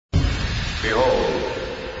Behold,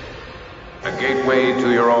 a gateway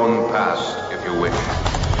to your own past, if you wish.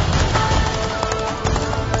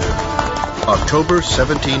 October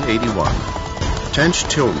 1781. Tench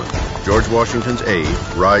Tillman, George Washington's aide,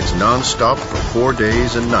 rides nonstop for 4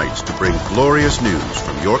 days and nights to bring glorious news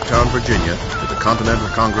from Yorktown, Virginia, to the Continental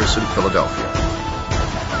Congress in Philadelphia.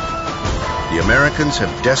 The Americans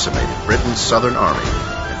have decimated Britain's Southern Army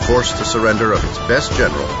and forced the surrender of its best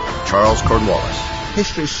general, Charles Cornwallis.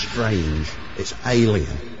 History's strange, it's alien,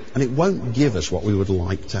 and it won't give us what we would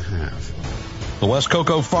like to have. The West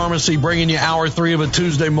Cocoa Pharmacy bringing you hour 3 of a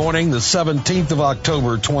Tuesday morning, the 17th of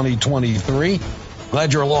October, 2023.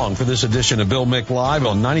 Glad you're along for this edition of Bill Mick Live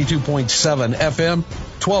on 92.7 FM,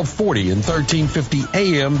 1240 and 1350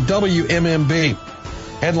 AM WMMB.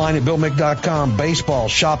 Headline at BillMick.com, baseball,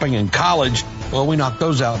 shopping, and college. Well, we knocked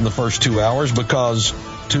those out in the first 2 hours because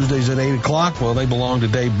Tuesdays at 8 o'clock, well, they belong to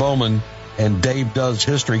Dave Bowman, and Dave does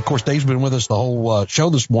history. Of course, Dave's been with us the whole show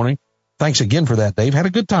this morning. Thanks again for that, Dave. Had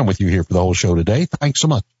a good time with you here for the whole show today. Thanks so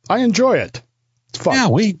much. I enjoy it. It's fun. Yeah,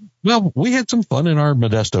 we had some fun in our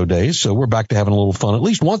Modesto days, so we're back to having a little fun at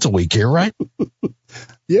least once a week here, right?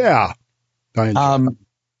 Yeah. I enjoy it.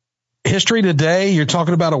 History today, you're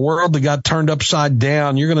talking about a world that got turned upside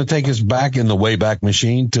down. You're going to take us back in the Wayback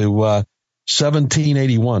Machine to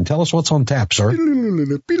 1781. Tell us what's on tap, sir.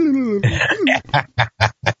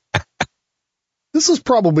 This is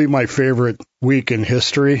probably my favorite week in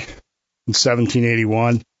history, in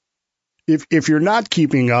 1781. If you're not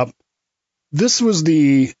keeping up, this was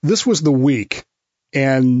the week,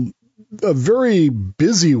 and a very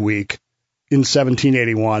busy week in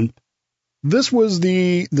 1781. This was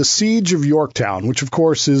the siege of Yorktown, which of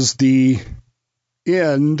course is the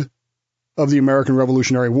end of the American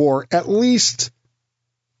Revolutionary War, at least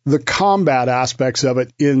the combat aspects of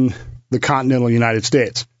it in the continental United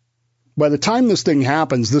States. By the time this thing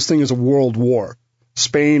happens, this thing is a world war.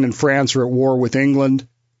 Spain and France are at war with England.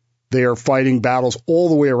 They are fighting battles all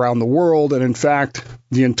the way around the world, and in fact,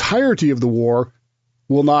 the entirety of the war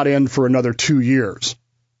will not end for another 2 years,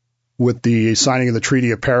 with the signing of the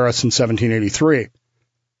Treaty of Paris in 1783.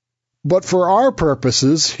 But for our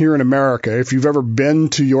purposes here in America, if you've ever been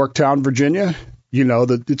to Yorktown, Virginia, you know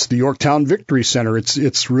that it's the Yorktown Victory Center.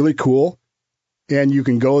 It's really cool, and you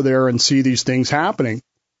can go there and see these things happening.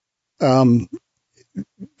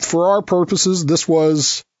 For our purposes, this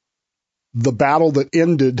was the battle that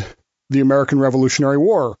ended the American Revolutionary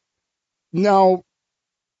War. Now,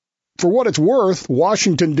 for what it's worth,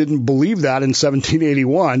 Washington didn't believe that in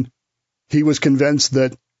 1781. He was convinced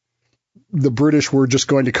that the British were just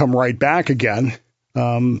going to come right back again.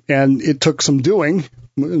 And it took some doing,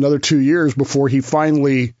 another 2 years, before he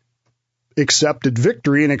finally accepted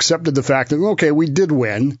victory and accepted the fact that, okay, we did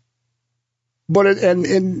win. But at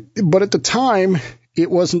the time, it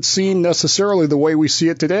wasn't seen necessarily the way we see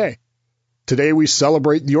it today. Today we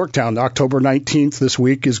celebrate Yorktown. October 19th this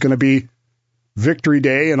week is going to be Victory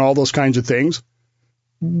Day and all those kinds of things.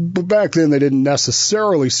 But back then they didn't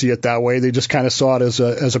necessarily see it that way. They just kind of saw it as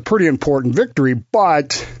a pretty important victory.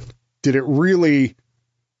 But did it really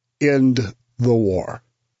end the war?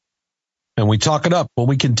 And we talk it up when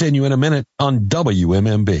we continue in a minute on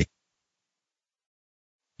WMMB.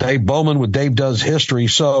 Dave Bowman with Dave Does History.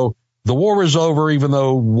 So the war is over, even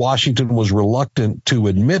though Washington was reluctant to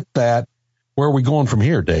admit that. Where are we going from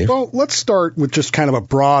here, Dave? Well, let's start with just kind of a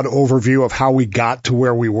broad overview of how we got to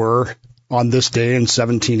where we were on this day in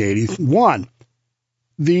 1781.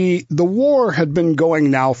 The war had been going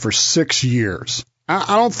now for 6 years.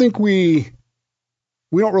 I don't think we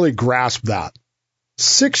don't really grasp that.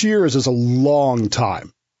 6 years is a long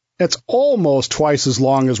time. It's almost twice as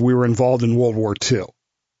long as we were involved in World War II,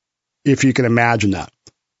 if you can imagine that.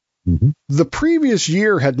 Mm-hmm. The previous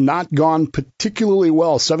year had not gone particularly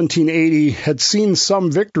well. 1780 had seen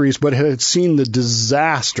some victories, but had seen the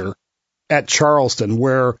disaster at Charleston,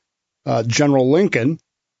 where General Lincoln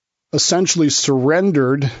essentially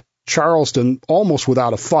surrendered Charleston almost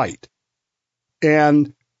without a fight.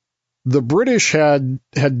 And the British had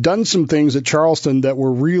done some things at Charleston that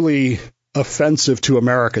were really offensive to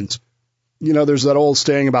Americans. You know, there's that old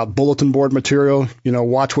saying about bulletin board material,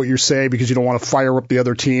 watch what you say because you don't want to fire up the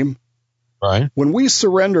other team. Right. When we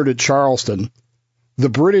surrendered at Charleston, the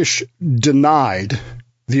British denied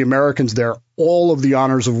the Americans there all of the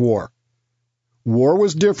honors of war. War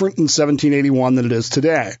was different in 1781 than it is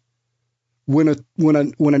today. When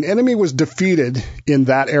an enemy was defeated in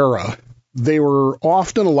that era, they were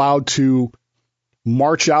often allowed to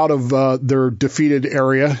march out of their defeated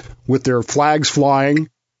area with their flags flying,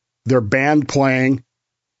 their band playing.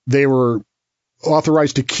 They were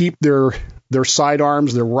authorized to keep their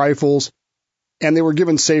sidearms, their rifles, and they were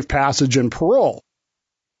given safe passage and parole.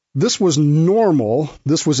 This was normal.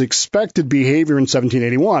 This was expected behavior in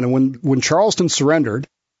 1781. And when Charleston surrendered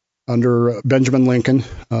under Benjamin Lincoln,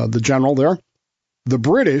 the general there, the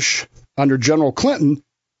British, under General Clinton,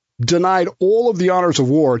 denied all of the honors of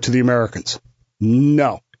war to the Americans.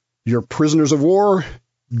 No. You're prisoners of war.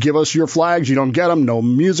 Give us your flags. You don't get them. No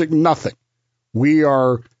music, nothing.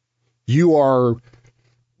 You are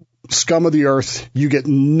scum of the earth. You get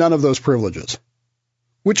none of those privileges.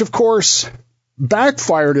 Which, of course,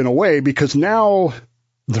 backfired in a way, because now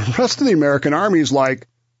the rest of the American army is like,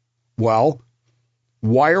 well,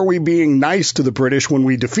 why are we being nice to the British when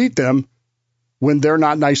we defeat them when they're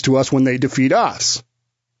not nice to us when they defeat us?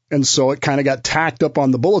 And so it kind of got tacked up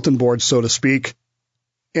on the bulletin board, so to speak,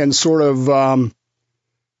 and it sort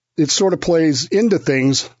of plays into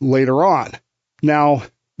things later on. Now,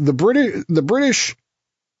 the British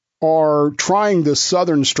are trying this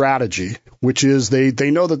Southern strategy, which is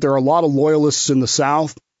they know that there are a lot of loyalists in the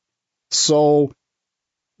South, so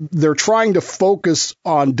they're trying to focus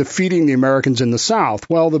on defeating the Americans in the South.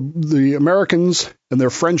 Well, the Americans and their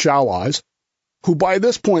French allies, who by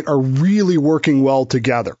this point are really working well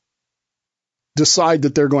together, decide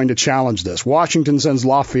that they're going to challenge this. Washington sends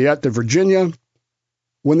Lafayette to Virginia.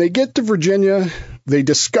 When they get to Virginia, they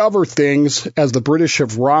discover things as the British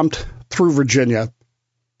have romped through Virginia.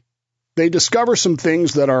 They discover some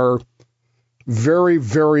things that are very,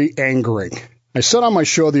 very angering. I said on my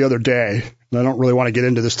show the other day, and I don't really want to get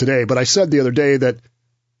into this today, but I said the other day that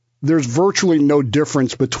there's virtually no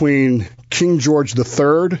difference between King George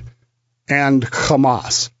III and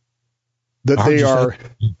Hamas. That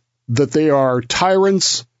they are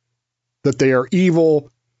tyrants, that they are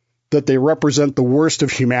evil, that they represent the worst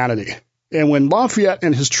of humanity. And when Lafayette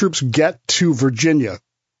and his troops get to Virginia,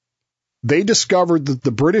 they discovered that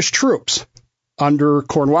the British troops under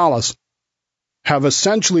Cornwallis have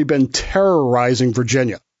essentially been terrorizing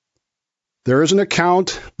Virginia. There is an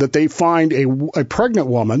account that they find a pregnant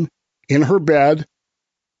woman in her bed,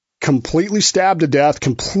 completely stabbed to death,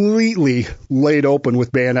 completely laid open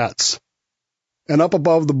with bayonets. And up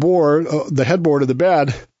above the headboard of the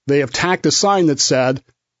bed, they have tacked a sign that said,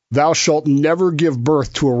 "Thou shalt never give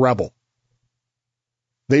birth to a rebel."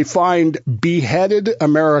 They find beheaded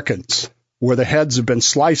Americans where the heads have been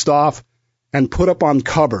sliced off and put up on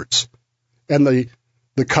cupboards. And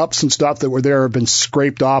the cups and stuff that were there have been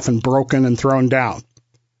scraped off and broken and thrown down.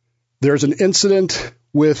 There's an incident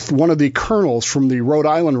with one of the colonels from the Rhode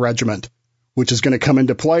Island Regiment, which is going to come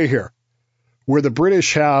into play here, where the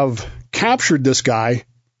British have captured this guy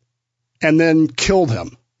and then killed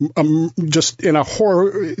him. Just in a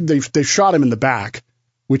horror, they've shot him in the back,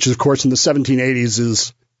 which is, of course, in the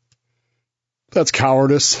 1780s that's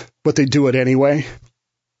cowardice, but they do it anyway.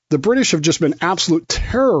 The British have just been absolute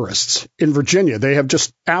terrorists in Virginia. They have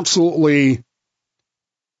just absolutely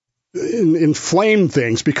inflamed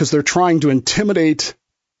things because they're trying to intimidate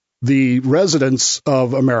the residents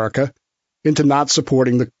of America into not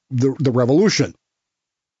supporting the revolution.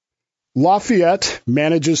 Lafayette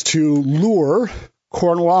manages to lure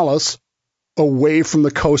Cornwallis away from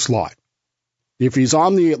the coastline. If he's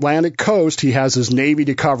on the Atlantic coast, he has his navy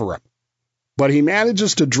to cover him. But he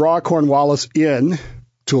manages to draw Cornwallis in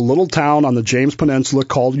to a little town on the James Peninsula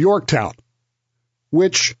called Yorktown,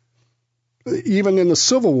 which even in the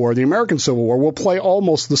Civil War, the American Civil War, will play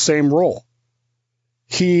almost the same role.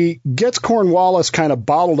 He gets Cornwallis kind of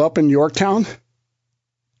bottled up in Yorktown.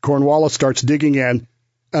 Cornwallis starts digging in,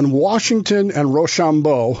 and Washington and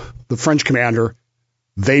Rochambeau, the French commander,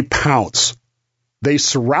 they pounce. They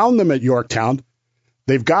surround them at Yorktown.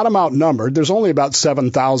 They've got them outnumbered. There's only about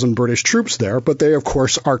 7,000 British troops there, but they, of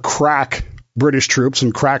course, are crack British troops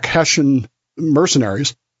and crack Hessian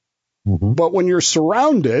mercenaries. Mm-hmm. But when you're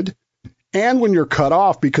surrounded and when you're cut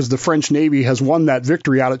off because the French Navy has won that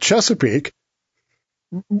victory out at Chesapeake,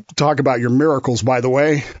 talk about your miracles, by the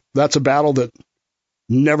way. That's a battle that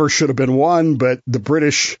never should have been won, but the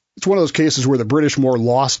British, it's one of those cases where the British more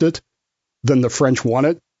lost it than the French won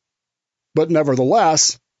it. But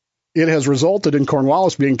nevertheless, it has resulted in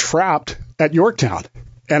Cornwallis being trapped at Yorktown.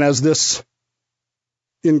 And as this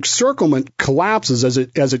encirclement collapses, as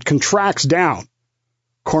it contracts down,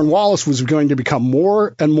 Cornwallis was going to become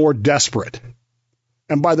more and more desperate.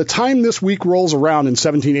 And by the time this week rolls around in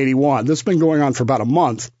 1781, this has been going on for about a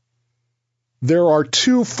month, there are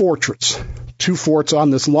two forts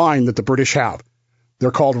on this line that the British have.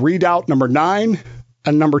 They're called Redoubt number 9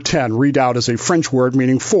 and number 10. Redoubt is a French word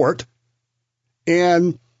meaning fort.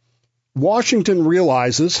 And Washington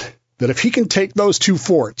realizes that if he can take those two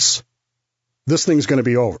forts, this thing's going to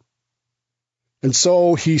be over. And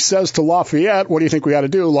so he says to Lafayette, what do you think we ought to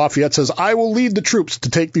do? Lafayette says, I will lead the troops to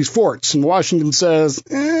take these forts. And Washington says,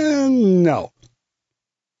 no.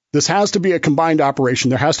 This has to be a combined operation.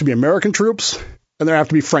 There has to be American troops, and there have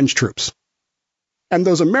to be French troops. And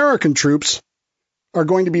those American troops are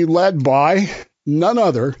going to be led by none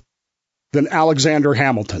other than Alexander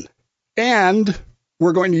Hamilton. And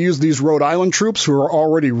we're going to use these Rhode Island troops who are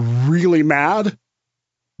already really mad,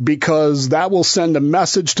 because that will send a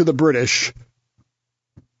message to the British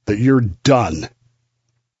that you're done.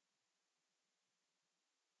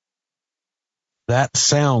 That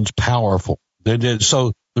sounds powerful.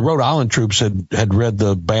 So the Rhode Island troops had read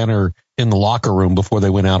the banner in the locker room before they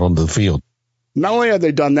went out onto the field. Not only had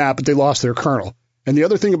they done that, but they lost their colonel. And the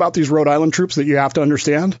other thing about these Rhode Island troops that you have to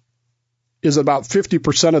understand is about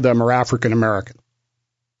 50% of them are African American.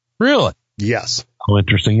 Really? Yes. How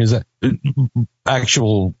interesting is that?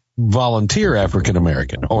 Actual volunteer African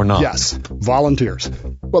American or not? Yes, volunteers.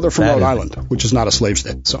 Well, they're from Rhode Island, which is not a slave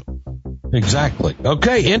state. So exactly.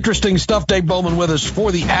 Okay, interesting stuff. Dave Bowman with us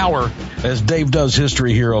for the hour as Dave does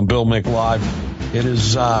history here on Bill Mick Live. It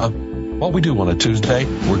is what we do on a Tuesday.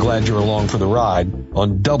 We're glad you're along for the ride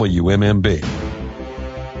on WMMB.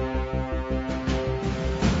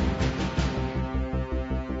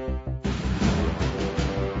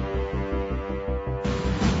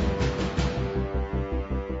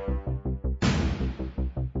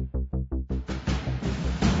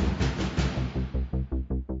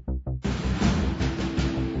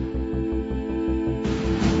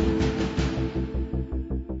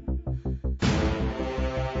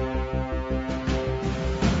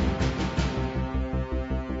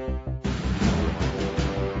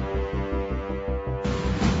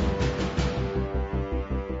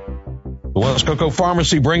 West Cocoa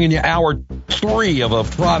Pharmacy bringing you hour 3 of a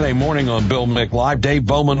Friday morning on Bill Mick Live. Dave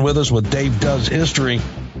Bowman with us with Dave Does History.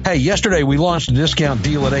 Hey, yesterday we launched a discount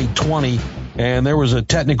deal at 8:20, and there was a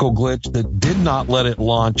technical glitch that did not let it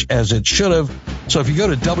launch as it should have. So if you go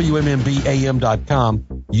to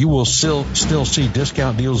WMMBAM.com, you will still see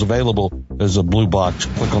discount deals available. There's a blue box.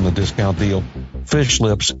 Click on the discount deal. Fish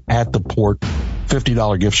lips at the port.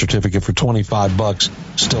 $50 gift certificate for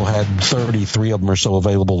 $25. Still had 33 of them or so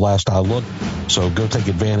available last I looked. So go take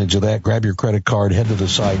advantage of that. Grab your credit card, head to the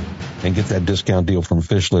site, and get that discount deal from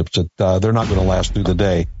Fish Lips. They're not going to last through the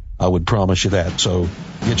day. I would promise you that. So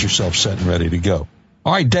get yourself set and ready to go.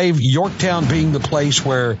 All right, Dave, Yorktown being the place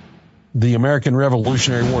where the American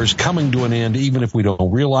Revolutionary War is coming to an end, even if we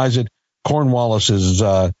don't realize it. Cornwallis is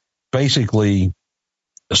basically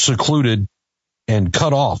secluded and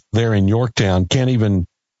cut off there in Yorktown. Can't even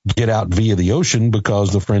get out via the ocean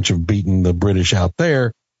because the French have beaten the British out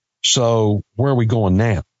there. So where are we going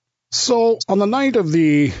now? So on the night of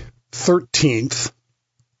the 13th,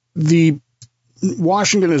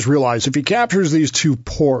 Washington has realized if he captures these two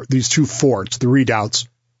forts, the redoubts,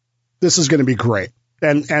 this is going to be great.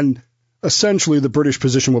 And essentially the British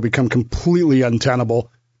position will become completely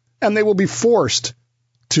untenable, and they will be forced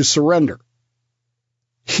to surrender.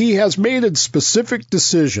 He has made a specific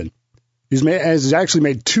decision. He's actually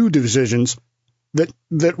made two decisions that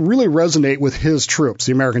really resonate with his troops,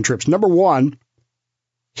 the American troops. Number one,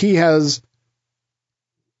 he has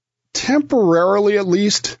temporarily, at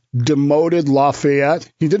least, demoted Lafayette.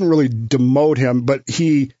 He didn't really demote him, but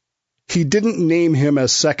he didn't name him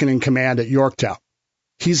as second in command at Yorktown.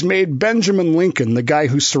 He's made Benjamin Lincoln, the guy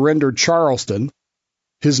who surrendered Charleston,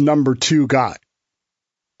 his number 2 guy.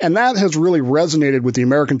 And that has really resonated with the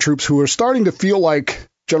American troops, who are starting to feel like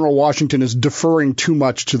General Washington is deferring too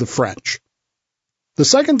much to the French. The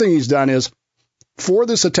second thing he's done is, for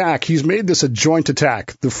this attack, he's made this a joint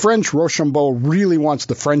attack. The French, Rochambeau really wants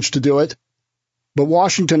the French to do it, but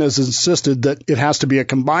Washington has insisted that it has to be a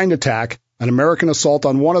combined attack, an American assault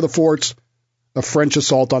on one of the forts, a French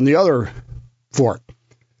assault on the other fort.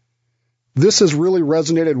 This has really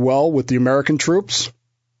resonated well with the American troops.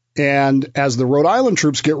 And as the Rhode Island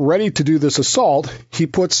troops get ready to do this assault, he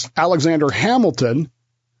puts Alexander Hamilton,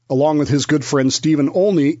 along with his good friend Stephen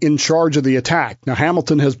Olney, in charge of the attack. Now,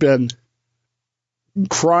 Hamilton has been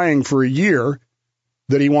crying for a year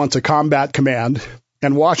that he wants a combat command,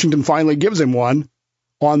 and Washington finally gives him one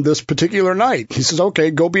on this particular night. He says,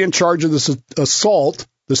 okay, go be in charge of this assault,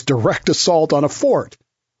 this direct assault on a fort,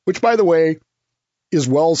 which, by the way, is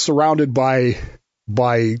well surrounded by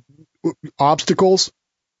obstacles.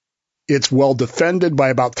 It's well defended by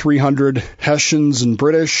about 300 Hessians and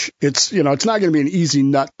British. It's not going to be an easy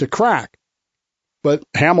nut to crack. But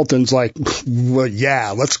Hamilton's like, well,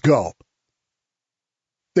 yeah, let's go.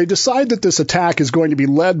 They decide that this attack is going to be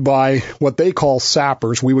led by what they call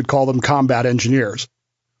sappers. We would call them combat engineers,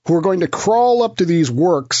 who are going to crawl up to these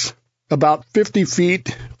works about 50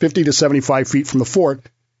 to 75 feet from the fort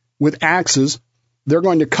with axes. They're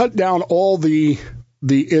going to cut down all the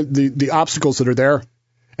obstacles that are there.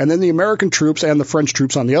 And then the American troops and the French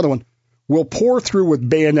troops on the other one will pour through with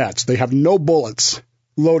bayonets. They have no bullets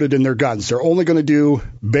loaded in their guns. They're only going to do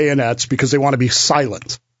bayonets because they want to be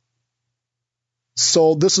silent.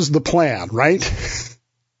 So this is the plan, right?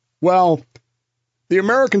 Well, the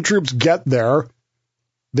American troops get there.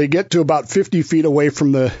 They get to about 50 feet away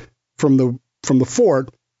from the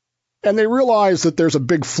fort, and they realize that there's a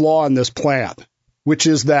big flaw in this plan, which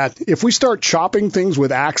is that if we start chopping things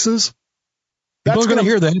with axes, that's going to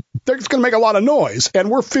hear that. That's going to make a lot of noise, and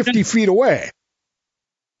we're 50 feet away.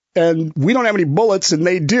 And we don't have any bullets, and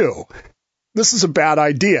they do. This is a bad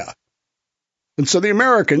idea. And so the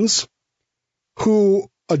Americans, who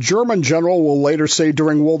a German general will later say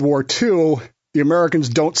during World War II, the Americans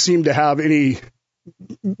don't seem to have any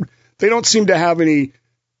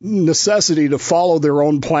necessity to follow their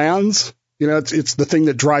own plans. You know, it's the thing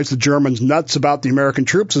that drives the Germans nuts about the American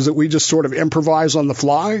troops is that we just sort of improvise on the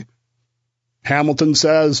fly. Hamilton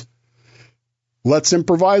says, let's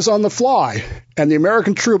improvise on the fly. And the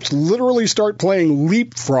American troops literally start playing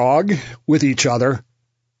leapfrog with each other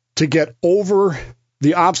to get over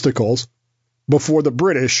the obstacles before the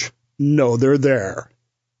British know they're there.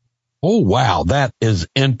 Oh, wow. That is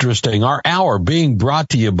interesting. Our hour being brought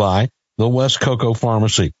to you by the West Cocoa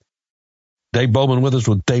Pharmacy. Dave Bowman with us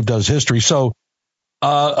with Dave Does History. So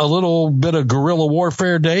a little bit of guerrilla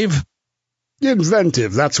warfare, Dave?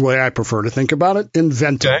 Inventive. That's the way I prefer to think about it.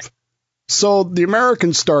 Inventive. Okay. So the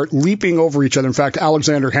Americans start leaping over each other. In fact,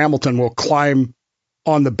 Alexander Hamilton will climb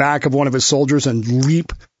on the back of one of his soldiers and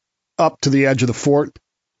leap up to the edge of the fort.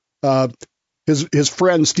 His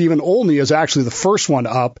friend Stephen Olney is actually the first one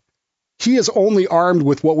up. He is only armed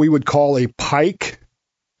with what we would call a pike.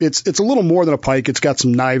 It's a little more than a pike. It's got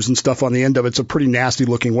some knives and stuff on the end of it. It's a pretty nasty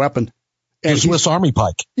looking weapon. And a Swiss Army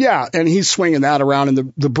pike. Yeah, and he's swinging that around,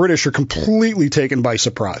 and the British are completely taken by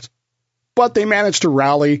surprise. But they manage to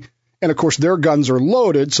rally, and of course their guns are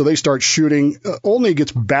loaded, so they start shooting. Olney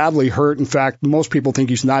gets badly hurt. In fact, most people think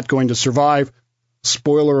he's not going to survive.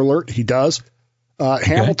 Spoiler alert, he does.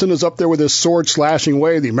 Hamilton is up there with his sword slashing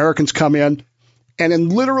away. The Americans come in, and in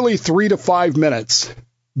literally 3 to 5 minutes,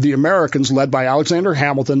 the Americans, led by Alexander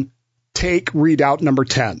Hamilton, take Redoubt number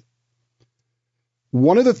 10.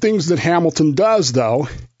 One of the things that Hamilton does, though,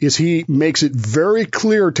 is he makes it very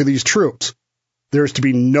clear to these troops there's to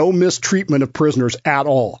be no mistreatment of prisoners at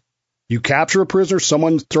all. You capture a prisoner,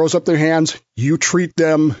 someone throws up their hands, you treat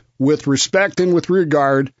them with respect and with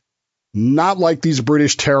regard, not like these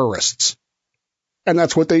British terrorists. And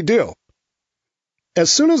that's what they do. As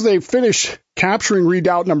soon as they finish capturing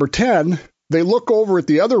Redoubt number 10, they look over at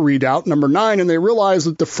the other Redoubt, number 9, and they realize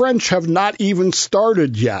that the French have not even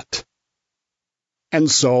started yet.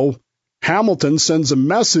 And so Hamilton sends a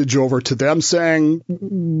message over to them saying,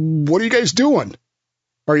 what are you guys doing?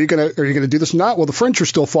 Are you going to do this or not? Well, the French are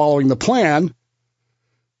still following the plan,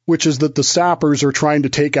 which is that the sappers are trying to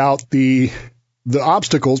take out the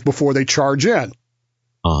obstacles before they charge in.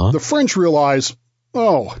 The French realize,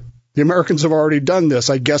 oh, the Americans have already done this.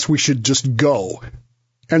 I guess we should just go.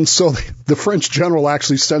 And so the French general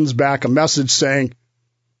actually sends back a message saying,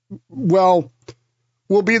 well,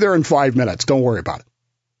 we'll be there in 5 minutes. Don't worry about it.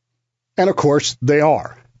 And of course, they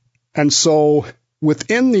are. And so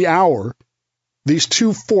within the hour, these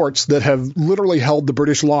two forts that have literally held the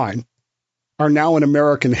British line are now in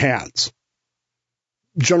American hands.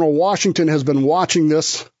 General Washington has been watching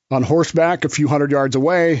this on horseback a few hundred yards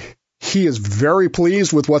away. He is very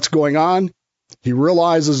pleased with what's going on. He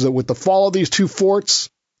realizes that with the fall of these two forts,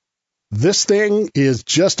 this thing is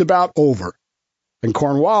just about over. And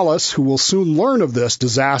Cornwallis, who will soon learn of this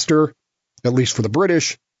disaster, at least for the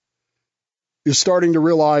British, is starting to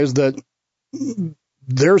realize that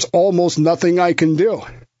there's almost nothing I can do.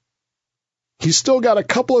 He's still got a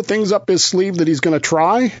couple of things up his sleeve that he's going to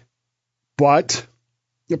try, but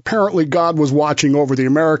apparently God was watching over the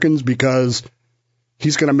Americans because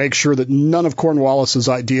he's going to make sure that none of Cornwallis's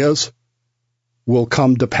ideas will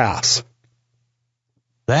come to pass.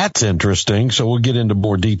 That's interesting. So we'll get into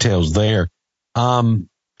more details there. We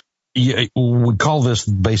call this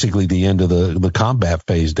basically the end of the combat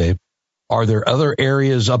phase, Dave. Are there other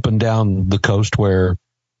areas up and down the coast where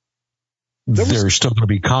there's still going to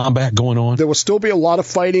be combat going on? There will still be a lot of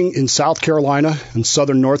fighting in South Carolina and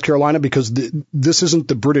southern North Carolina because this isn't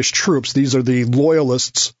the British troops. These are the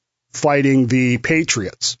loyalists fighting the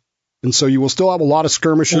Patriots. And so you will still have a lot of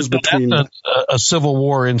skirmishes between... a civil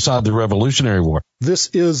war inside the Revolutionary War. This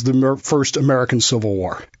is the first American Civil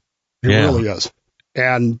War. It really is.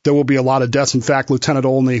 And there will be a lot of deaths. In fact, Lieutenant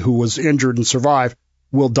Olney, who was injured and survived,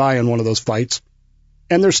 will die in one of those fights.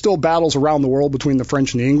 And there's still battles around the world between the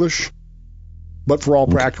French and the English. But for all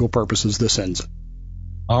practical purposes, this ends it.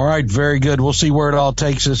 All right, very good. We'll see where it all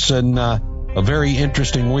takes us in a very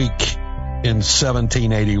interesting week in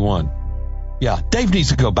 1781. Yeah, Dave needs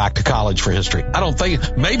to go back to college for history. I don't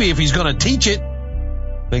think, maybe if he's going to teach it,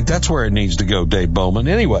 I think that's where it needs to go, Dave Bowman.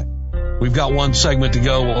 Anyway, we've got one segment to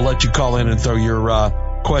go. We'll let you call in and throw your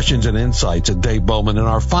questions and insights at Dave Bowman in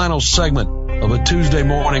our final segment of a Tuesday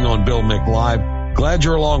morning on Bill Mick Live. Glad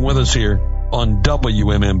you're along with us here on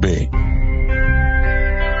WMMB.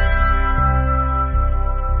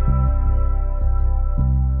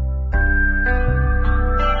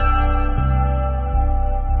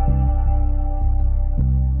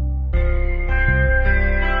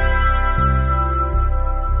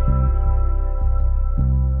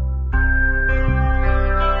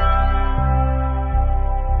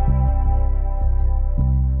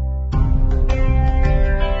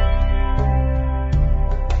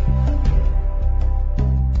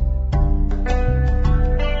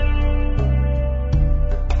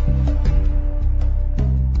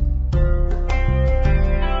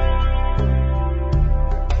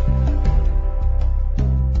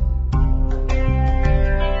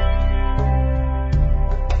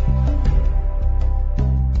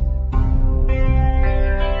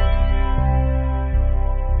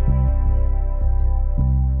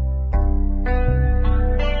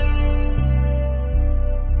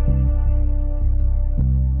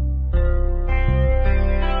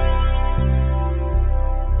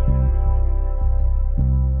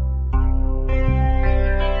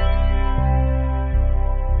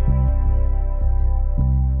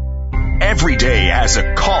 Every day has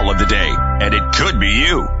a call of the day, and it could be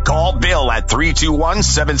you. Call Bill at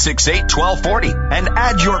 321-768-1240 and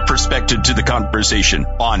add your perspective to the conversation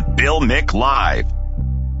on Bill Mick Live.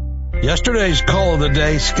 Yesterday's call of the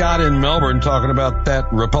day, Scott in Melbourne talking about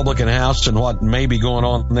that Republican House and what may be going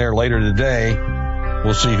on there later today.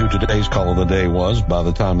 We'll see who today's call of the day was by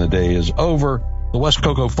the time the day is over. The West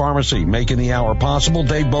Cocoa Pharmacy making the hour possible.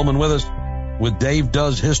 Dave Bowman with us with Dave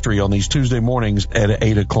Does History on these Tuesday mornings at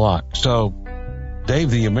 8 o'clock. So,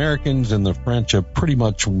 Dave, the Americans and the French have pretty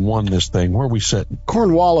much won this thing. Where are we sitting?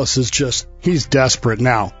 Cornwallis is he's desperate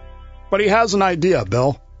now. But he has an idea,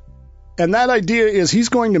 Bill. And that idea is he's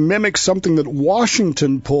going to mimic something that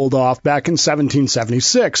Washington pulled off back in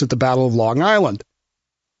 1776 at the Battle of Long Island.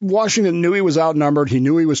 Washington knew he was outnumbered. He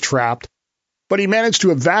knew he was trapped. But he managed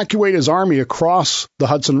to evacuate his army across the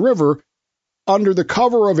Hudson River under the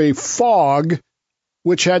cover of a fog,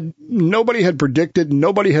 which nobody had predicted,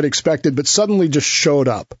 nobody had expected, but suddenly just showed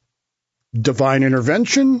up. Divine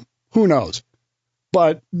intervention? Who knows?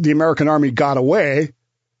 But the American army got away,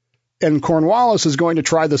 and Cornwallis is going to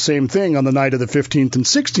try the same thing on the night of the 15th and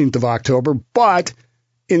 16th of October, but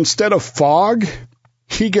instead of fog,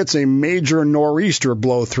 he gets a major nor'easter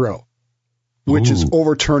blow through, which is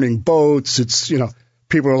overturning boats. It's,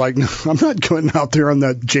 people are like, no, I'm not going out there on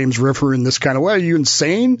the James River in this kind of way. Are you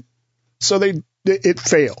insane? So it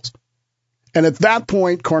fails. And at that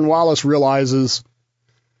point, Cornwallis realizes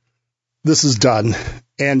this is done.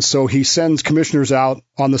 And so he sends commissioners out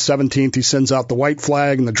on the 17th. He sends out the white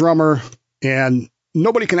flag and the drummer. And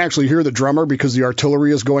nobody can actually hear the drummer because the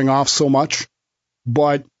artillery is going off so much.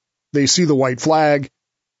 But they see the white flag.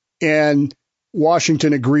 And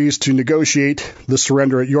Washington agrees to negotiate the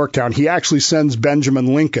surrender at Yorktown. He actually sends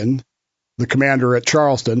Benjamin Lincoln, the commander at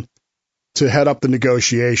Charleston, to head up the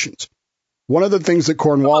negotiations. One of the things that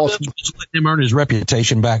Cornwallis let him earn his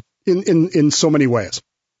reputation back in so many ways.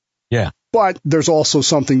 Yeah. But there's also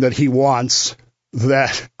something that he wants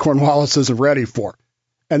that Cornwallis isn't ready for.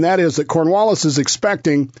 And that is that Cornwallis is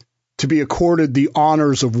expecting to be accorded the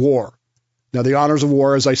honors of war. Now, the honors of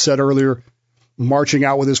war, as I said earlier, marching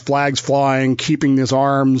out with his flags flying, keeping his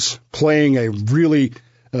arms, playing a really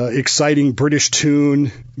exciting British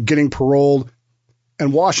tune, getting paroled.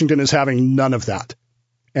 And Washington is having none of that.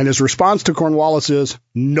 And his response to Cornwallis is,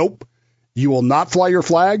 nope, you will not fly your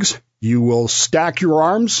flags. You will stack your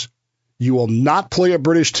arms. You will not play a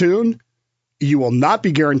British tune. You will not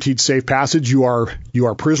be guaranteed safe passage. You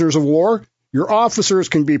are prisoners of war. Your officers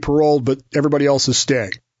can be paroled, but everybody else is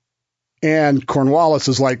staying. And Cornwallis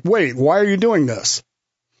is like, wait, why are you doing this?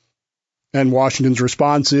 And Washington's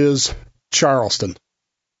response is Charleston.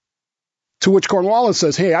 To which Cornwallis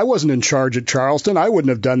says, hey, I wasn't in charge at Charleston. I wouldn't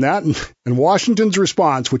have done that. And Washington's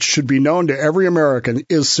response, which should be known to every American,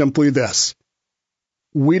 is simply this.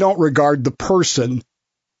 We don't regard the person.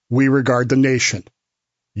 We regard the nation.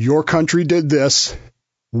 Your country did this.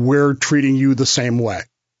 We're treating you the same way.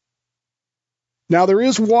 Now, there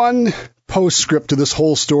is one postscript to this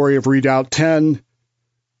whole story of Redoubt 10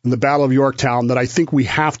 and the Battle of Yorktown that I think we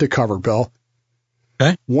have to cover, Bill.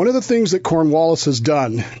 Okay. One of the things that Cornwallis has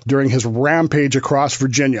done during his rampage across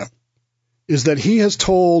Virginia is that he has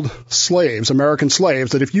told slaves, American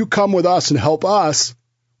slaves, that if you come with us and help us,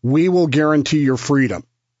 we will guarantee your freedom.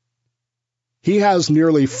 He has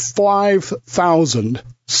nearly 5,000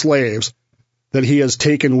 slaves that he has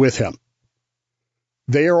taken with him.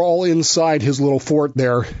 They are all inside his little fort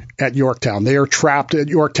there at Yorktown. They are trapped at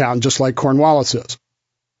Yorktown just like Cornwallis is.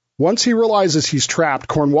 Once he realizes he's trapped,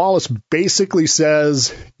 Cornwallis basically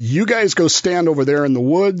says, you guys go stand over there in the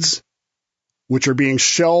woods, which are being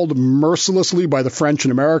shelled mercilessly by the French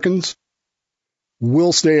and Americans.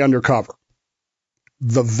 We'll stay undercover.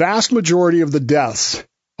 The vast majority of the deaths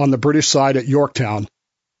on the British side at Yorktown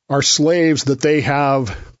are slaves that they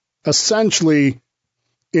have essentially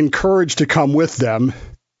encouraged to come with them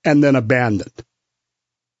and then abandoned.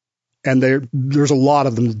 And there's a lot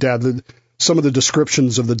of them dead. Some of the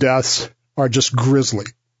descriptions of the deaths are just grisly.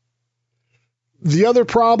 The other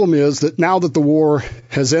problem is that now that the war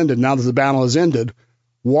has ended, now that the battle has ended,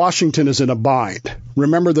 Washington is in a bind.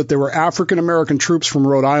 Remember that there were African American troops from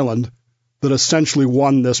Rhode Island that essentially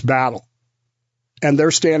won this battle. And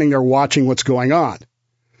they're standing there watching what's going on.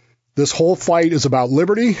 This whole fight is about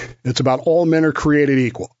liberty. It's about all men are created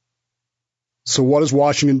equal. So what does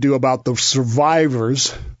Washington do about the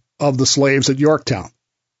survivors of the slaves at Yorktown?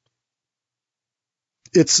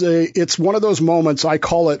 It's one of those moments, I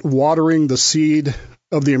call it watering the seed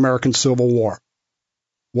of the American Civil War.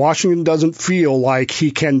 Washington doesn't feel like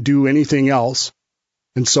he can do anything else.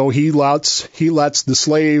 And so he lets the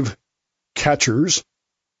slave catchers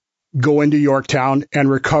go into Yorktown and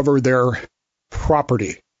recover their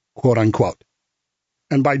property, quote unquote.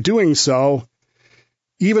 And by doing so,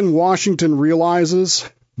 even Washington realizes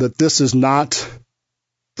that this is not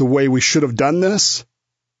the way we should have done this.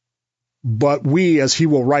 But we, as he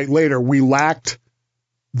will write later, we lacked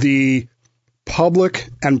the public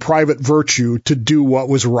and private virtue to do what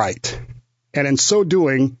was right. And in so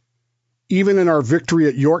doing, even in our victory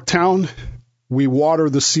at Yorktown, we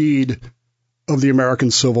water the seed of the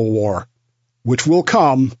American Civil War, which will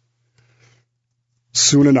come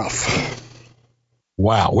soon enough.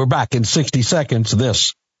 Wow. We're back in 60 seconds.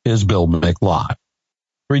 This is Bill Mick Live.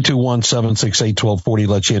 321-768-1240.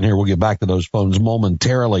 Let you in here. We'll get back to those phones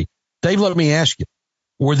momentarily. Dave, let me ask you,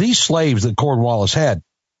 were these slaves that Cornwallis had,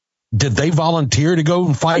 did they volunteer to go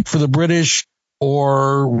and fight for the British,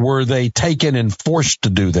 or were they taken and forced to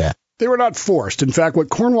do that? They were not forced. In fact, what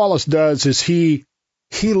Cornwallis does is he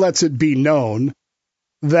lets it be known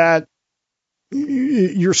that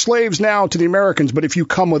you're slaves now to the Americans, but if you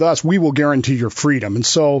come with us, we will guarantee your freedom. And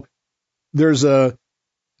so there's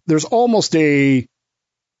almost a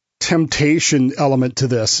temptation element to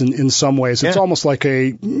this in some ways. It's almost like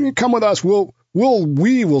come with us, we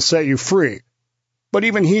will set you free. But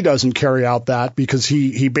even he doesn't carry out that because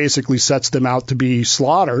he basically sets them out to be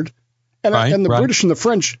slaughtered. And the British and the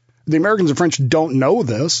French, the Americans and French don't know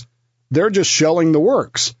this. They're just shelling the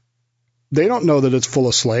works. They don't know that it's full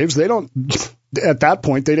of slaves. They don't. At that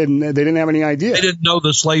point, they didn't have any idea. They didn't know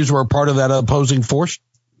the slaves were a part of that opposing force?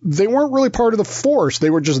 They weren't really part of the force.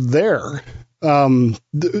 They were just there.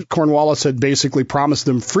 Cornwallis had basically promised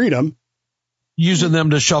them freedom. Using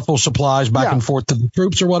them to shuffle supplies back and forth to the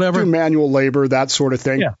troops or whatever? Do manual labor, that sort of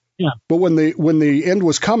thing. Yeah. But when the end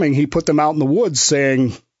was coming, he put them out in the woods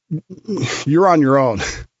saying, you're on your own.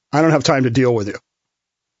 I don't have time to deal with you.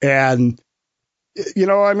 And,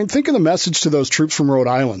 think of the message to those troops from Rhode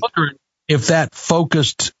Island. If that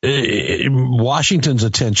focused Washington's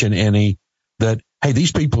attention any, that, hey,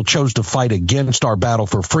 these people chose to fight against our battle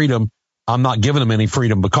for freedom. I'm not giving them any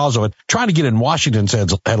freedom because of it. Trying to get in Washington's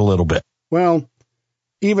head a little bit. Well,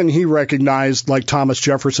 even he recognized, like Thomas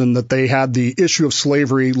Jefferson, that they had the issue of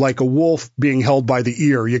slavery like a wolf being held by the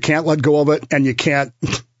ear. You can't let go of it, and you can't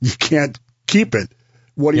keep it.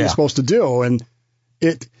 What are you supposed to do? And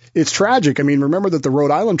it's tragic. I mean, remember that the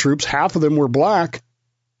Rhode Island troops, half of them were black.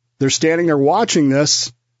 They're standing there watching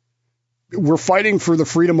this. We're fighting for the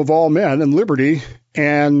freedom of all men and liberty,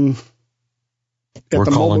 and we're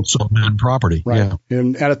calling some men property. Right. Yeah.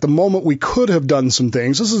 And at the moment, we could have done some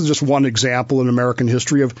things. This is just one example in American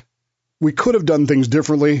history of we could have done things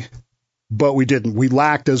differently, but we didn't. We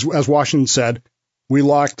lacked, as Washington said, we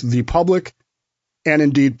lacked the public and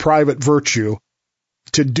indeed private virtue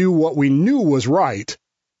to do what we knew was right.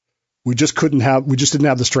 We just didn't have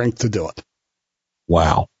the strength to do it.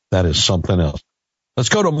 Wow. That is something else. Let's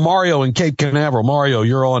go to Mario in Cape Canaveral. Mario,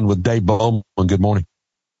 you're on with Dave Bowman. Good morning.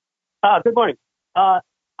 Good morning. What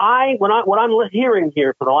I'm hearing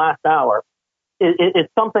here for the last hour is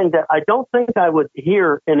something that I don't think I would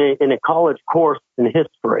hear in a college course in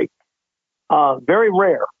history. Very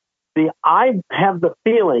rare. I have the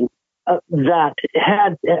feeling that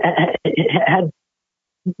had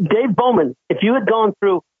Dave Bowman, if you had gone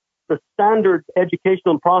through the standard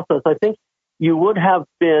educational process, I think you would have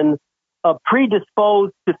been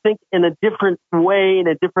predisposed to think in a different way, in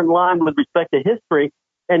a different line with respect to history,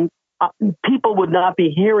 and people would not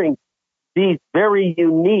be hearing these very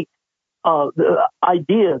unique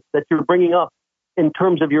ideas that you're bringing up in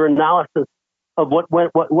terms of your analysis of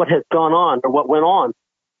what has gone on or what went on.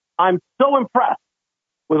 I'm so impressed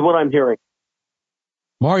with what I'm hearing.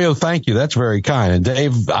 Mario, thank you. That's very kind. And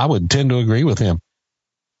Dave, I would tend to agree with him.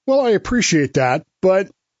 Well, I appreciate that, but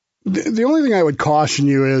the only thing I would caution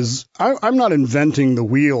you is I'm not inventing the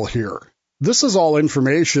wheel here. This is all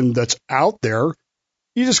information that's out there.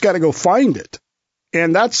 You just got to go find it.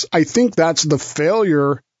 And I think that's the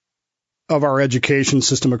failure of our education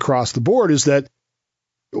system across the board, is that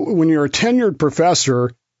when you're a tenured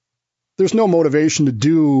professor, there's no motivation to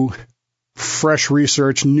do fresh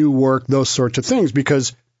research, new work, those sorts of things,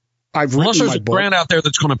 because I've written my book. Unless there's a grant out there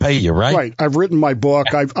that's going to pay you, right? Right. I've written my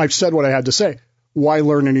book. I've said what I had to say. Why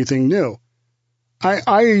learn anything new?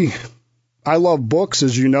 I love books,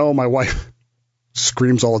 as you know. My wife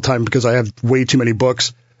screams all the time because I have way too many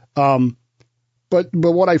books. But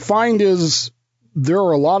what I find is there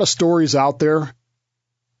are a lot of stories out there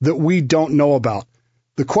that we don't know about.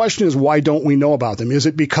 The question is, why don't we know about them? Is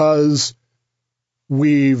it because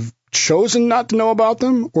we've chosen not to know about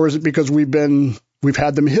them, or is it because we've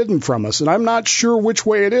had them hidden from us? And I'm not sure which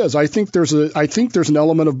way it is. I think there's an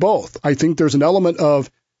element of both. I think there's an element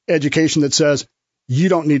of education that says you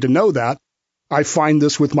don't need to know that. I find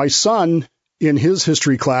this with my son in his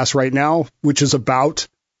history class right now, which is about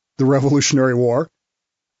the Revolutionary War.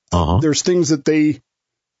 There's things that they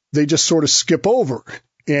just sort of skip over,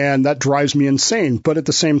 and that drives me insane. But at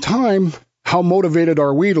the same time, how motivated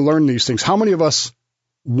are we to learn these things? How many of us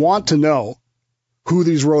want to know who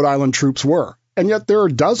these Rhode Island troops were? And yet there are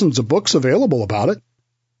dozens of books available about it.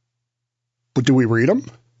 But do we read them?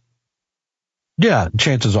 Yeah,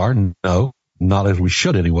 chances are no, not as we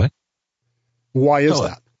should anyway. Why is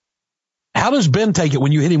that? How does Ben take it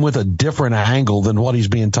when you hit him with a different angle than what he's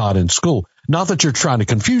being taught in school? Not that you're trying to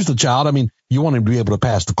confuse the child. I mean, you want him to be able to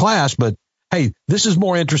pass the class, but hey, this is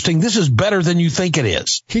more interesting. This is better than you think it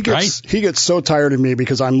is. He gets so tired of me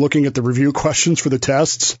because I'm looking at the review questions for the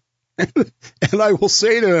tests, and I will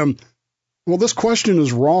say to him, well, this question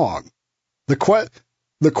is wrong. The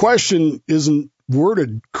question isn't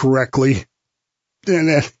worded correctly,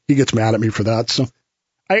 and he gets mad at me for that. So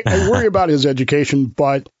I worry about his education,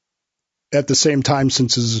 but at the same time,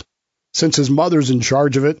 since his mother's in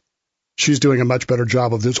charge of it, she's doing a much better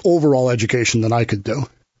job of this overall education than I could do.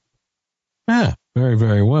 Yeah, very,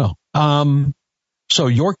 very well. So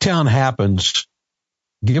Yorktown happens.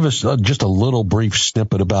 Give us just a little brief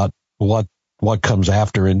snippet about what comes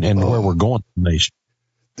after and where we're going in the nation.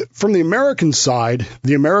 From the American side,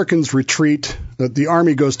 the Americans retreat. The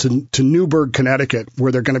Army goes to Newburgh, Connecticut,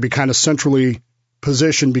 where they're going to be kind of centrally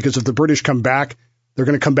positioned, because if the British come back, they're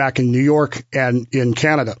going to come back in New York and in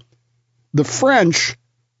Canada. The French,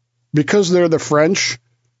 because they're the French,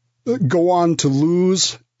 go on to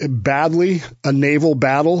lose badly a naval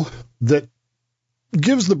battle that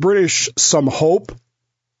gives the British some hope.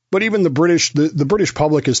 But even the British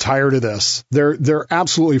public is tired of this. They're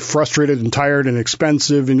absolutely frustrated and tired and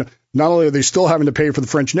expensive. And not only are they still having to pay for the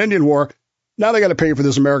French and Indian War, now they got to pay for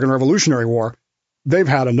this American Revolutionary War. They've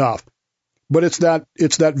had enough. But it's that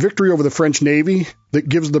victory over the French Navy that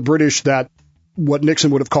gives the British that, what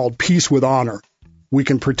Nixon would have called peace with honor. We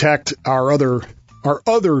can protect our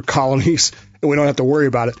other colonies, and we don't have to worry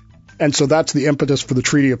about it. And so that's the impetus for the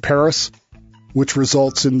Treaty of Paris, which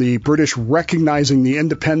results in the British recognizing the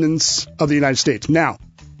independence of the United States. Now,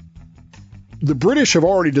 the British have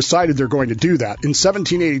already decided they're going to do that. In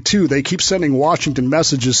 1782, they keep sending Washington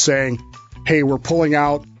messages saying, hey, we're pulling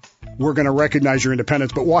out, we're going to recognize your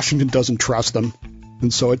independence, but Washington doesn't trust them.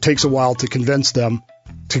 And so it takes a while to convince him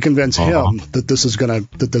that this is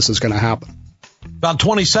going to happen. About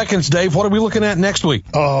 20 seconds, Dave. What are we looking at next week?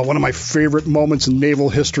 Oh, one of my favorite moments in naval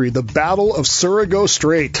history, the Battle of Surrey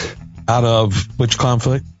Strait. Out of which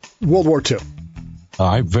conflict? World War II. All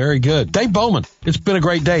right, very good. Dave Bowman, it's been a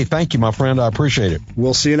great day. Thank you, my friend. I appreciate it.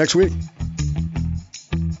 We'll see you next week.